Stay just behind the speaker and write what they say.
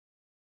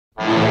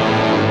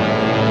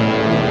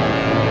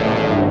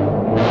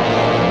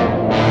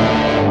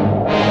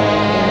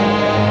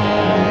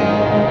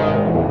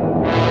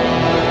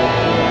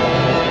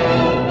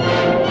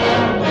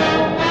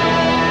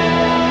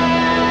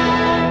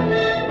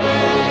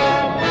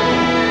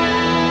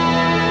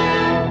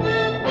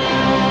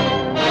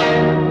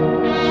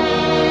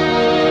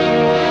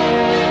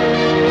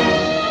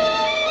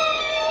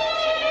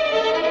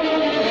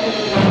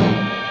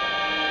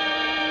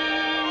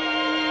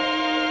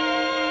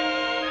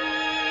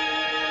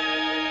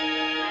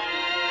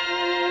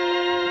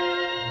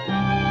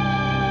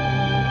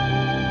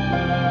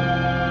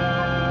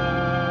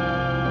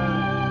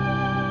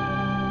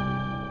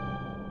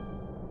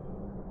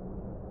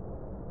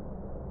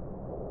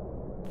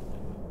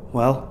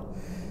Well,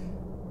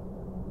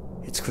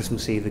 it's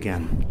Christmas Eve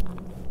again.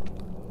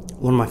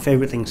 One of my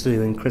favourite things to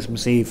do in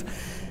Christmas Eve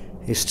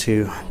is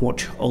to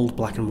watch old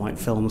black and white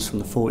films from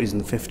the 40s and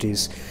the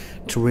 50s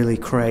to really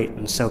create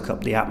and soak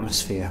up the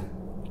atmosphere.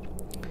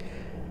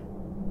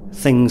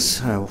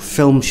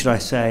 Films should I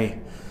say,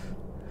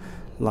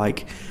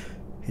 like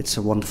It's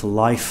a Wonderful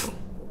Life,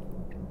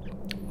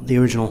 the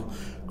original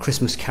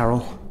Christmas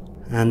Carol,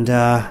 and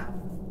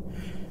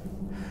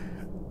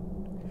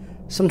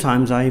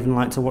sometimes I even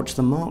like to watch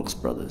the Marx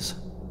Brothers.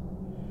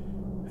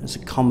 It's a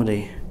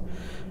comedy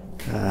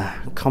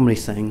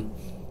thing,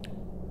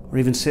 or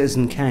even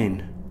Citizen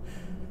Kane.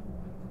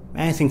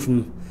 Anything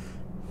from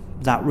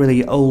that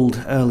really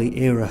old, early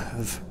era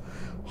of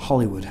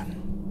Hollywood,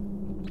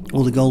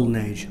 or the Golden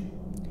Age.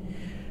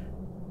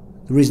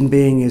 The reason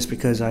being is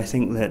because I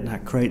think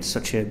that creates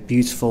such a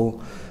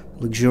beautiful,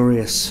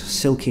 luxurious,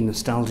 silky,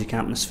 nostalgic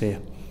atmosphere.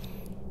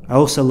 I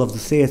also love the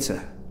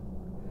theatre.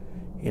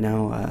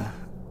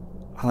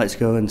 I like to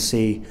go and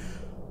see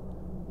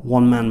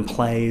one-man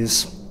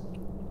plays,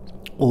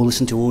 or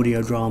listen to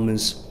audio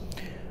dramas.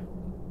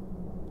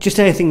 Just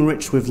anything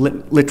rich with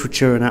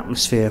literature and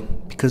atmosphere,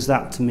 because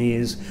that to me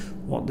is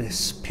what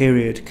this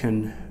period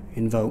can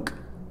invoke.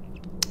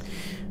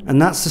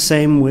 And that's the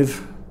same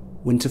with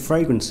winter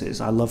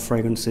fragrances. I love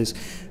fragrances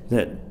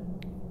that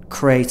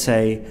create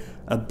a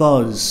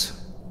buzz,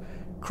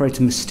 create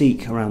a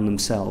mystique around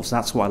themselves.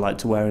 That's what I like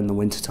to wear in the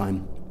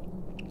wintertime.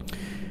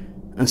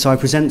 And so I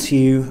present to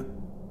you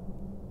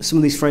some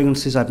of these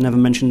fragrances I've never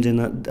mentioned in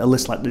a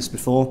list like this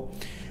before.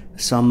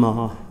 Some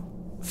are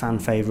fan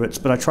favourites,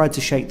 but I tried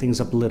to shake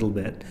things up a little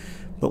bit.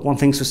 But one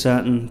thing's for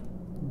certain,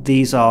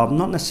 these are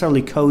not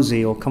necessarily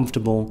cosy or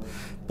comfortable,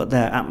 but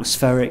they're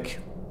atmospheric,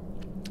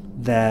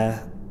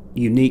 they're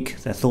unique,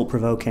 they're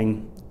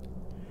thought-provoking,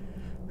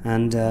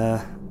 and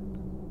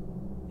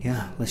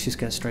let's just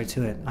get straight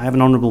to it. I have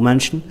an honourable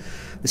mention.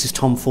 This is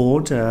Tom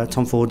Ford.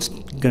 Tom Ford's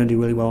going to do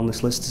really well on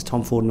this list. It's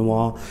Tom Ford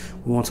Noir.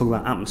 We want to talk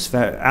about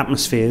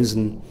atmospheres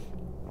and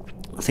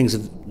things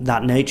of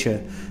that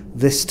nature.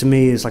 This to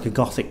me is like a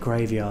gothic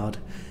graveyard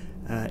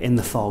in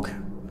the fog.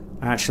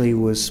 I actually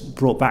was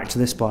brought back to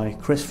this by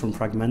Chris from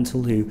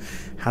Fragmental, who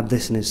had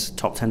this in his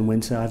top 10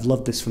 winter. I've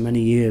loved this for many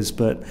years,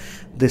 but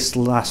this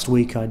last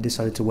week I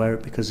decided to wear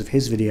it because of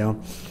his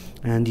video.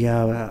 And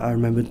I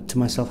remembered to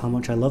myself how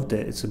much I loved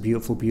it. It's a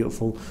beautiful,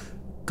 beautiful,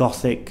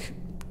 gothic,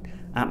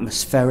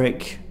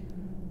 atmospheric,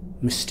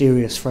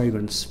 mysterious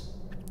fragrance.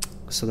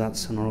 So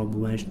that's an honourable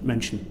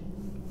mention.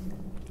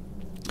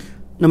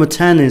 Number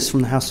 10 is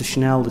from the House of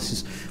Chanel. This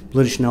is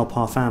Bleu de Chanel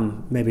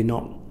Parfum. Maybe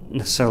not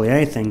necessarily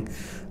anything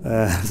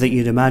that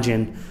you'd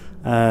imagine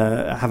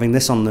having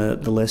this on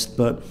the list,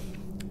 but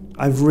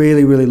I've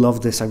really, really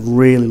loved this. I've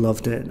really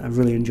loved it. I've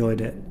really enjoyed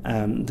it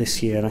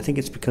this year, and I think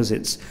it's because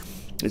it's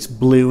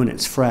blue and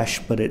it's fresh,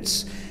 but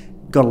it's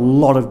got a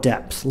lot of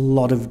depth, a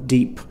lot of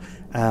deep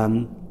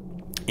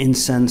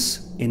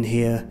incense in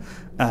here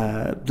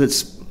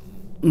that's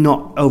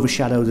not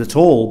overshadowed at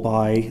all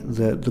by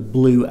the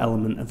blue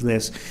element of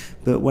this.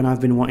 But when I've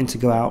been wanting to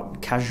go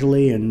out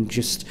casually and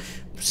just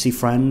see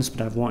friends,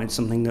 but I've wanted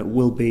something that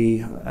will be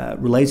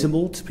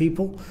relatable to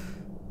people,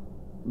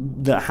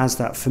 that has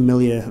that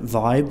familiar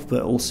vibe,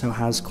 but also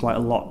has quite a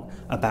lot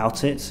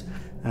about it,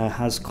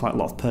 has quite a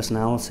lot of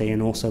personality,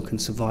 and also can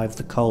survive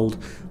the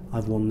cold,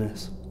 I've worn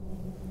this.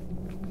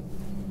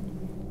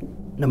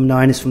 Number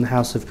 9 is from the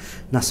House of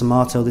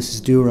Nasamato. This is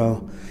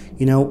Duro.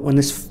 When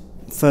this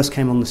first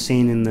came on the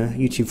scene in the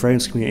YouTube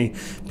fragrance community,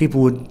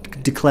 people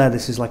would declare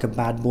this as like a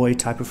bad boy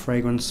type of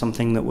fragrance,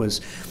 something that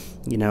was,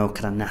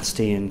 kind of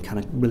nasty and kind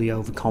of really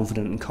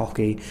overconfident and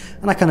cocky,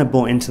 and I kind of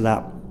bought into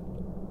that.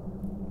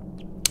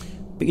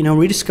 But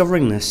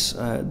rediscovering this,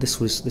 this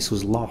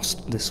was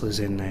lost. This was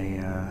in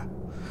a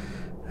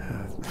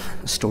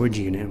storage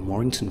unit in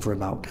Warrington for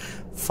about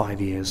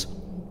 5 years.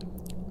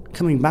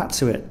 Coming back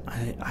to it,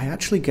 I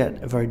actually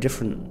get a very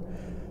different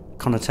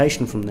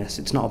connotation from this.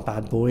 It's not a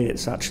bad boy.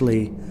 It's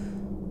actually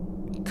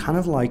kind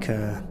of like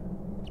a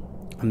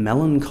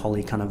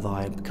melancholy kind of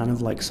vibe, kind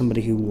of like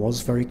somebody who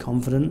was very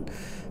confident,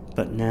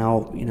 but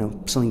now,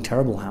 something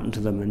terrible happened to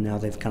them, and now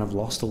they've kind of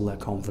lost all their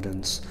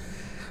confidence.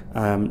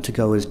 To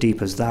go as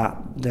deep as that,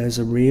 there's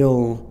a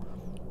real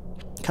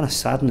kind of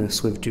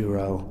sadness with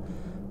Duro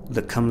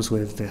that comes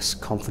with this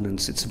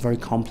confidence. It's a very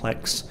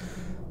complex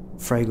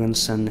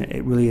fragrance, and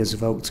it really has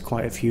evoked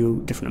quite a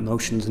few different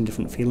emotions and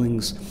different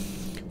feelings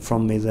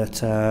from me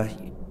that,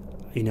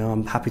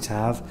 I'm happy to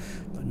have,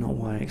 but not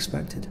what I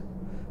expected.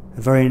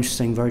 A very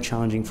interesting, very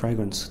challenging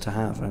fragrance to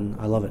have, and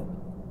I love it.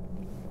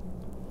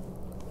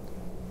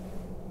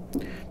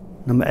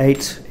 Number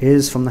 8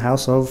 is from the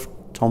House of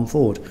Tom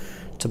Ford,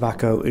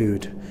 Tobacco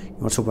Oud. You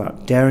want to talk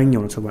about daring, you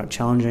want to talk about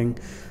challenging.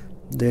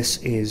 This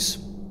is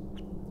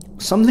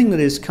something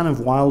that is kind of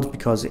wild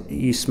because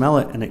you smell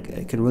it and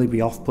it can really be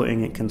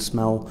off-putting. It can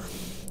smell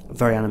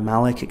very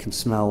animalic. It can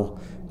smell,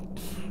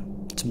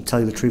 to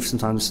tell you the truth,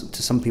 sometimes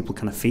to some people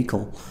kind of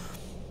fecal.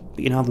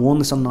 But I've worn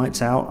this on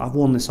nights out. I've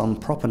worn this on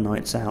proper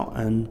nights out,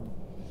 and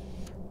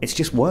it's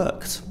just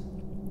worked.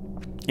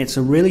 It's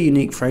a really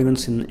unique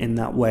fragrance in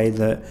that way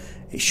that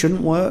it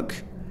shouldn't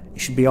work.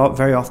 It should be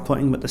very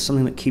off-putting, but there's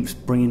something that keeps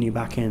bringing you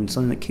back in,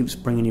 something that keeps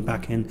bringing you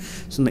back in,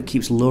 something that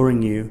keeps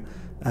luring you.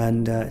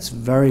 And it's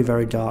very,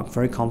 very dark,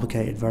 very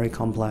complicated, very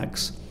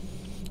complex.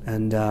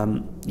 And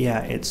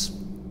yeah, it's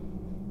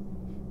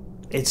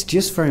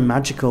just very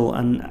magical,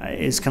 and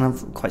it's kind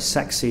of quite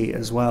sexy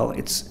as well.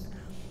 It's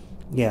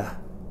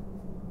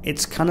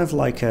kind of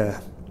like an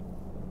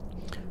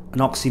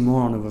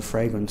oxymoron of a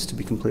fragrance, to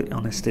be completely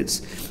honest.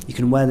 You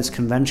can wear this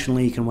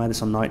conventionally, you can wear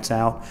this on nights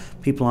out.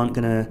 People aren't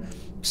going to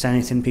say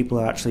anything, people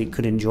actually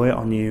could enjoy it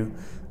on you,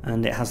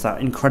 and it has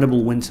that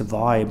incredible winter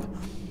vibe.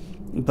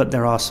 But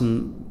there are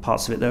some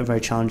parts of it that are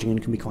very challenging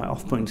and can be quite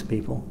off-putting to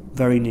people.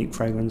 Very unique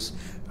fragrance.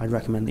 I'd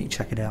recommend that you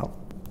check it out.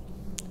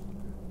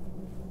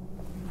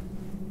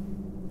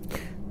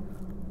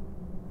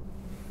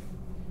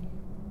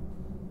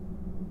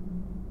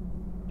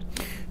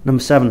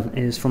 Number 7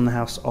 is from the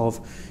house of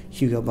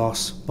Hugo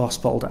Boss, Boss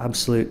Bottled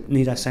Absolute.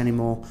 Need I say any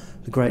more?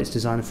 The greatest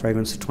designer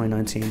fragrance of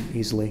 2019,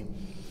 easily.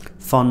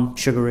 Fun,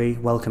 sugary,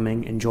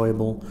 welcoming,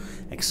 enjoyable,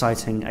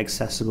 exciting,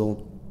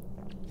 accessible,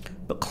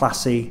 but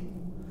classy,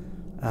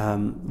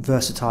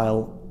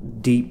 versatile,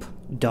 deep,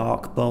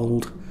 dark,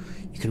 bold.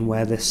 You can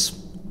wear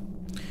this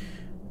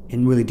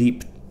in really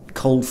deep,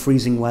 cold,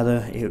 freezing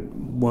weather. It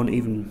won't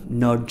even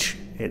nudge.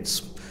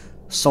 It's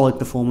solid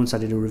performance. I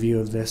did a review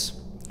of this.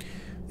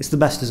 It's the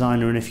best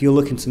designer, and if you're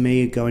looking to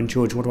me going,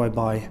 George, what do I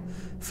buy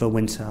for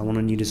winter? I want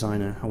a new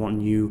designer. I want a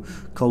new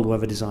cold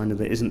weather designer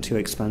that isn't too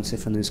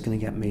expensive and is going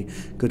to get me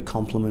good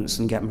compliments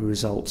and get me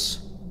results.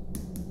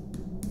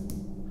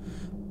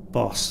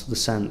 Boss, the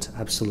scent,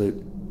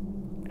 Absolute.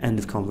 End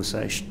of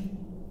conversation.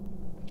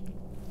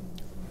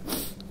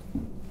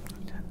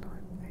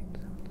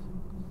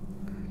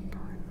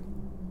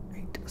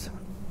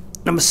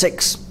 Number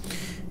 6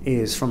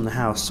 is from the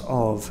house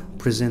of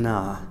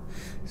Prisoner,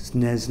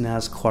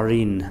 Snezhnaz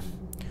Quarin.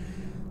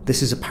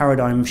 This is a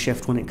paradigm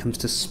shift when it comes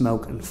to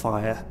smoke and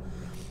fire.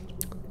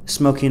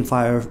 Smoky and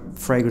fire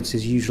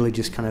fragrances usually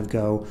just kind of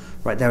go,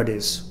 right, there it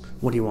is.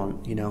 What do you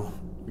want? You know,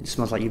 it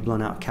smells like you've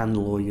blown out a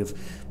candle or you've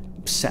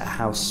set a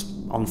house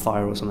on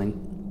fire or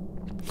something.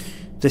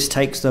 This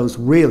takes those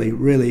really,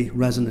 really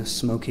resinous,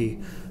 smoky,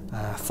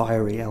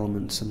 fiery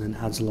elements and then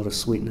adds a lot of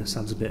sweetness,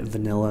 adds a bit of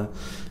vanilla,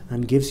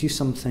 and gives you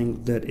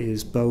something that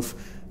is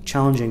both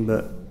challenging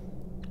but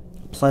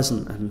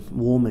pleasant and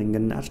warming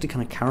and actually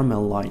kind of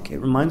caramel-like. It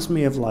reminds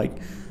me of like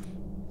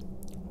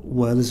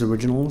Werther's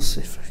Originals,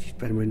 if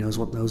anybody knows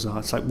what those are.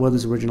 It's like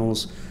Werther's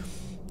Originals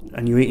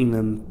and you're eating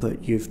them,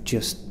 but you've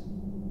just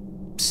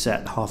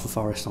set half a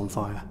forest on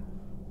fire,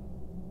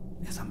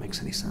 if that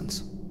makes any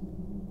sense.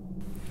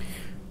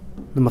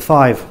 Number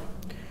 5,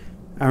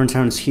 Aaron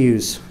Terence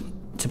Hughes.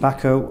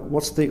 Tobacco,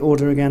 what's the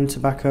order again?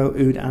 Tobacco,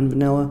 oud and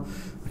vanilla.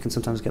 I can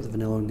sometimes get the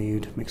vanilla and the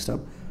oud mixed up.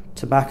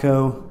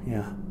 Tobacco,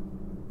 yeah,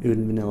 oud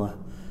and vanilla.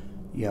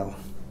 Yo,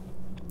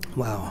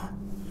 wow.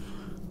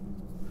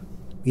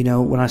 You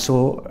know, when I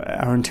saw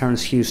Aaron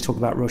Terence Hughes talk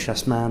about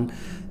Rochas Man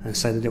and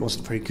say that it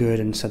wasn't very good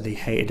and said that he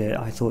hated it,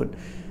 I thought,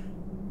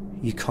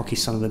 you cocky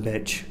son of a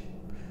bitch.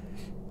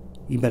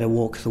 You better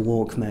walk the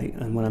walk, mate.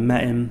 And when I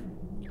met him,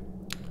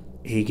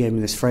 he gave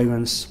me this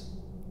fragrance,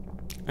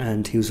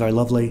 and he was very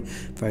lovely,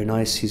 very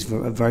nice. He's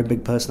a very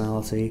big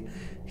personality.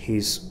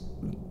 He's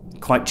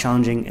quite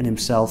challenging in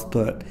himself,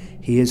 but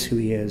he is who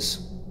he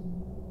is.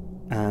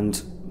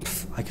 And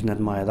I can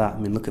admire that. I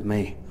mean, look at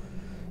me,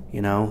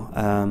 you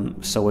know.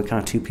 So we're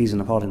kind of two peas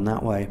in a pod in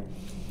that way.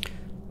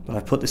 But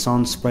I put this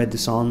on, sprayed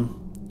this on.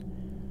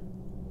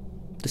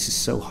 This is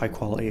so high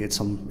quality. It's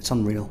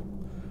unreal.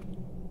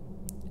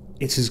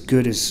 It's as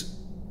good as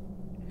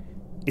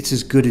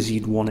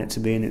you'd want it to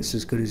be, and it's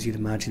as good as you'd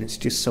imagine. It's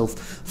just so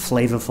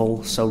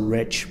flavorful, so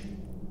rich,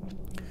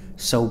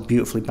 so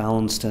beautifully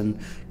balanced, and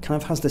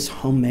kind of has this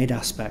homemade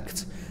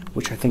aspect,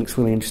 which I think is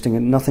really interesting.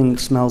 And nothing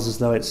smells as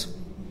though it's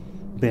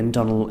been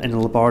done in a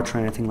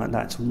laboratory or anything like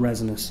that. It's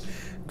resinous,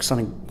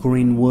 sounding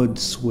green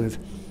woods with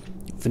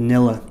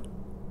vanilla,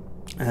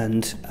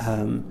 and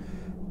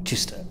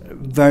just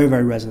very,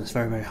 very resinous,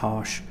 very, very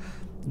harsh.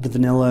 The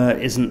vanilla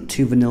isn't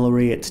too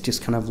vanilla-y. It's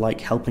just kind of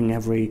like helping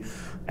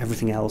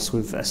everything else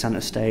with a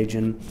center stage.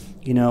 And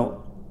you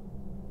know,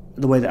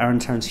 the way that Aaron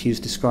Terence Hughes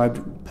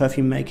described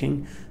perfume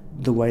making,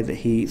 the way that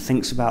he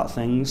thinks about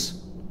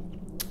things,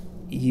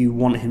 you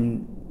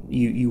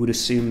would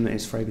assume that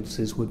his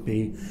fragrances would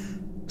be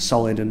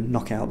solid and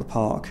knock it out of the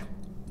park.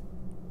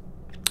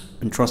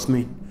 And trust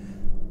me,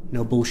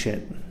 no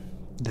bullshit,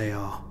 they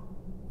are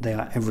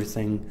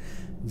everything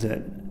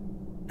that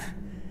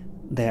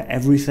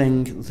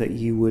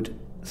you would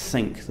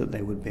think that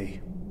they would be.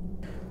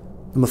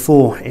 Number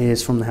 4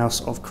 is from the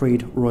house of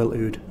Creed, Royal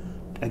Oud.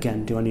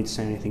 Again, do I need to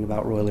say anything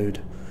about Royal Oud?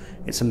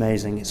 It's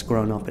amazing, it's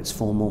grown up, it's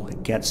formal,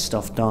 it gets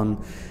stuff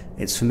done.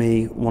 It's, for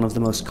me, one of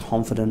the most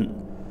confident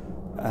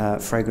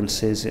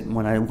fragrances.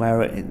 When I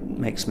wear it, it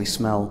makes me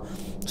smell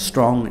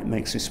strong, it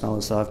makes me smell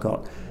as though I've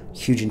got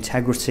huge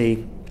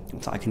integrity,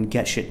 that I can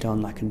get shit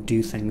done, that I can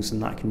do things,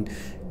 and that I can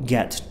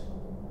get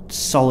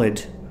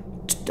solid,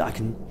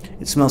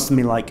 it smells to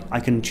me like I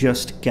can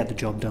just get the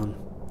job done.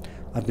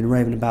 I've been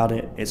raving about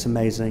it. It's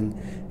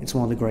amazing. It's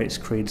one of the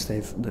greatest creeds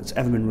that's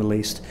ever been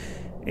released.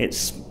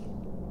 It's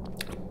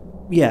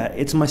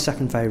my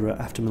second favourite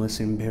after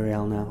Militia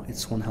Imperiale now.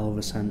 It's one hell of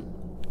a scent.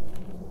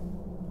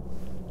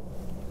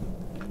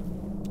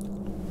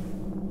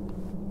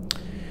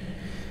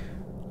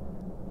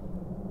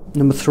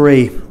 Number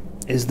 3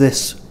 is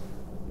this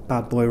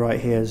bad boy right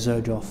here,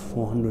 Xerjoff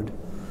 400.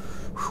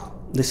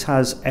 This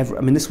has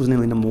this was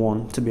nearly number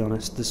 1, to be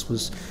honest. This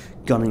was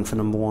gunning for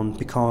number 1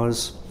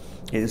 because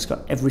it's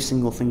got every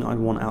single thing that I'd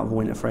want out of a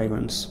winter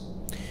fragrance,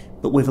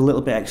 but with a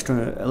little bit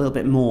extra, a little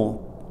bit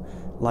more.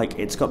 Like,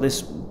 it's got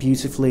this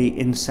beautifully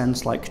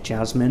incense-like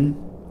jasmine.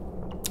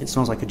 It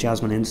smells like a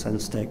jasmine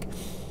incense stick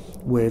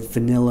with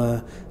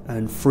vanilla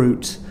and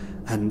fruit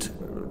and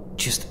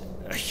just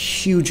a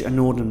huge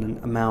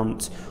inordinate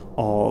amount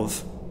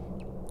of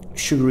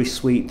sugary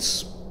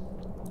sweets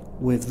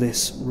with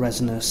this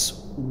resinous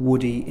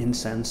woody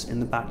incense in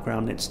the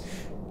background. It's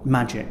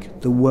magic.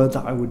 The word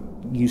that I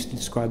would use to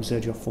describe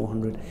Xerjoff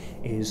 400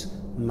 is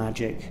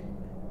magic.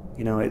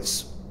 You know,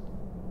 it's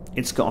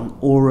got an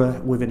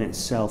aura within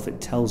itself.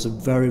 It tells a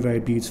very, very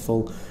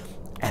beautiful,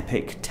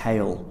 epic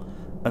tale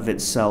of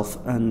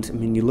itself. And I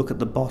mean, you look at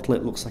the bottle,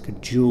 it looks like a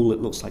jewel. It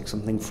looks like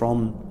something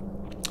from,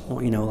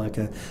 like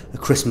a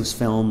Christmas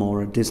film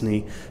or a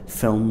Disney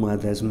film where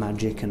there's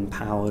magic and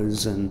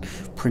powers and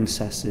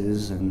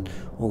princesses and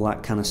all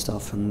that kind of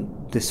stuff.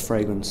 And this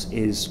fragrance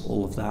is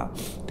all of that.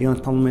 The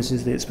only problem is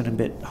that it's been a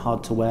bit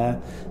hard to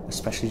wear,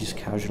 especially just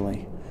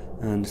casually.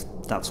 And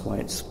that's why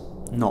it's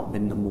not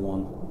been number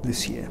 1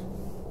 this year.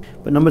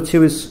 But number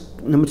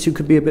two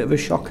could be a bit of a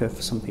shocker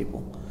for some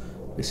people.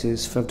 This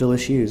is Fève de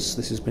l'Échouse.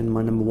 This has been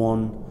my number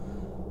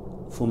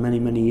 1 for many,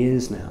 many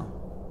years now.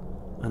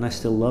 And I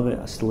still love it,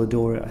 I still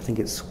adore it. I think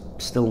it's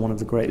still one of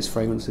the greatest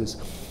fragrances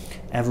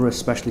ever,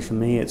 especially for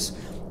me. It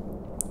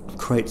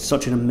creates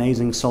such an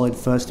amazing, solid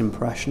first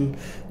impression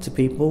to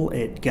people.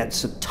 It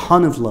gets a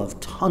ton of love,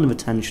 ton of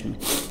attention.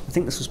 I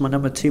think this was my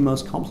number 2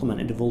 most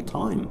complimented of all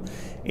time.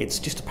 It's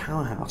just a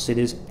powerhouse. It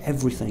is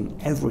everything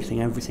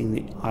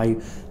that I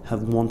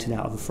have wanted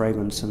out of a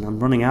fragrance, and I'm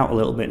running out a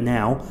little bit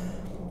now.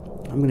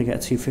 I'm going to get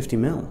a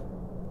 250ml.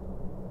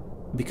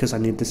 Because I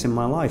need this in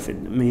my life.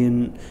 Me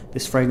and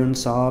this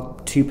fragrance are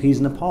 2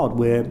 peas in a pod.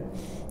 We're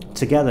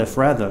together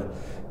forever,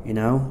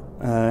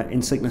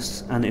 in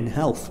sickness and in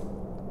health.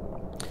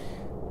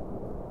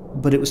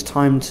 But it was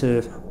time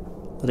to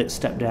let it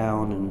step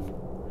down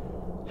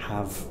and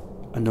have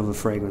another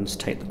fragrance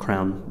take the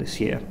crown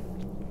this year.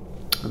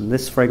 And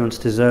this fragrance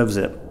deserves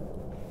it.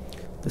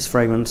 This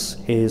fragrance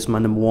is my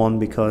number 1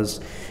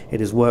 because it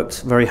has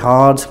worked very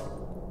hard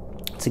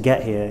to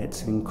get here.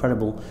 It's an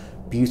incredible,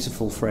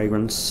 beautiful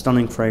fragrance,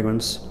 stunning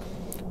fragrance.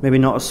 Maybe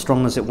not as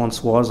strong as it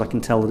once was. I can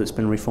tell that it's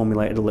been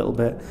reformulated a little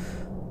bit.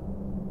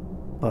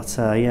 But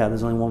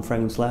there's only 1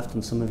 fragrance left,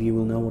 and some of you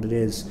will know what it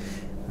is.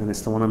 And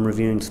it's the one I'm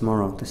reviewing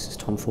tomorrow. This is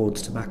Tom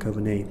Ford's Tobacco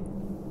Vanille.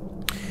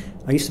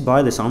 I used to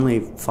buy this, only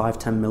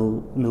 5-10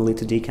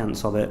 milliliter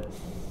decants of it,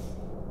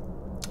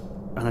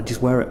 and I'd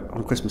just wear it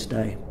on Christmas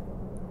Day.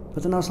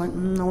 But then I was like,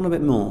 I want a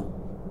bit more.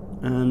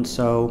 And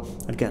so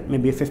I'd get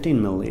maybe a 15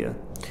 milliliter.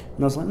 And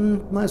I was like,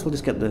 might as well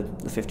just get the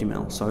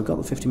 50ml. So I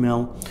got the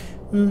 50ml.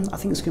 I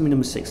think it's going to be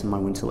number 6 in my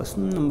winter list,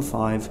 number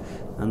 5.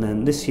 And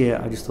then this year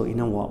I just thought, you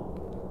know what?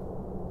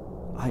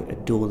 I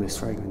adore this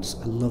fragrance.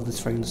 I love this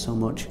fragrance so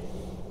much.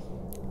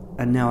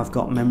 And now I've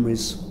got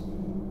memories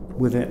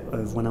with it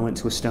of when I went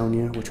to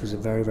Estonia, which was a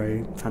very,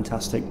 very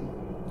fantastic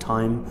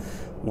time.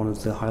 One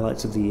of the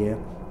highlights of the year.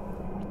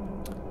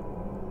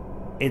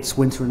 It's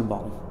winter in a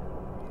bottle.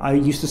 I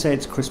used to say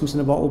it's Christmas in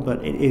a bottle,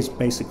 but it is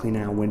basically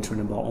now winter in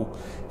a bottle.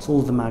 It's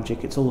all the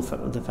magic, it's all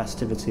the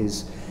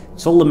festivities,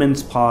 it's all the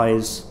mince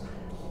pies,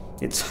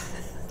 it's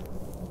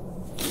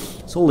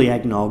all the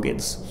eggnog,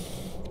 it's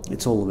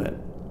all of it.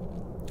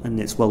 And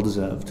it's well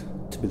deserved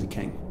to be the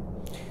king.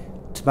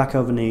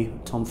 Tobacco Vanille,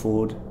 Tom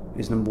Ford,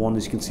 is number 1.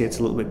 As you can see, it's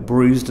a little bit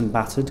bruised and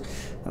battered.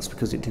 That's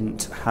because it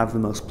didn't have the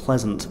most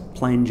pleasant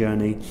plane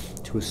journey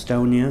to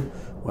Estonia,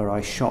 where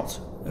I shot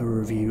a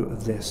review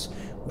of this,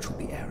 which will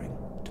be airing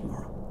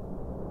tomorrow.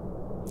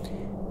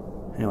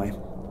 Anyway,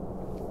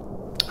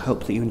 I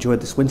hope that you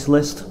enjoyed this winter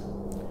list.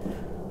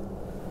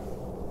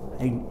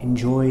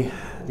 Enjoy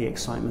the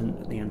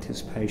excitement, the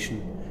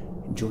anticipation.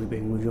 Enjoy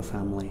being with your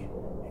family.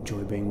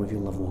 Enjoy being with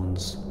your loved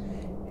ones.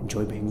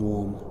 Enjoy being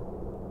warm.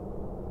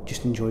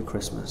 Just enjoy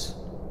Christmas.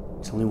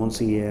 It's only once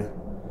a year,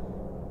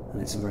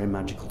 and it's a very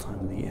magical time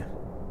of the year.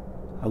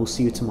 I will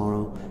see you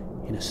tomorrow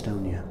in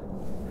Estonia.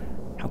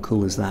 How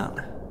cool is that?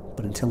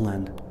 But until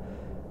then,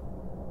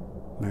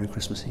 Merry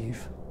Christmas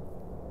Eve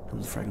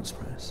and the Fragrance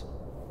Press.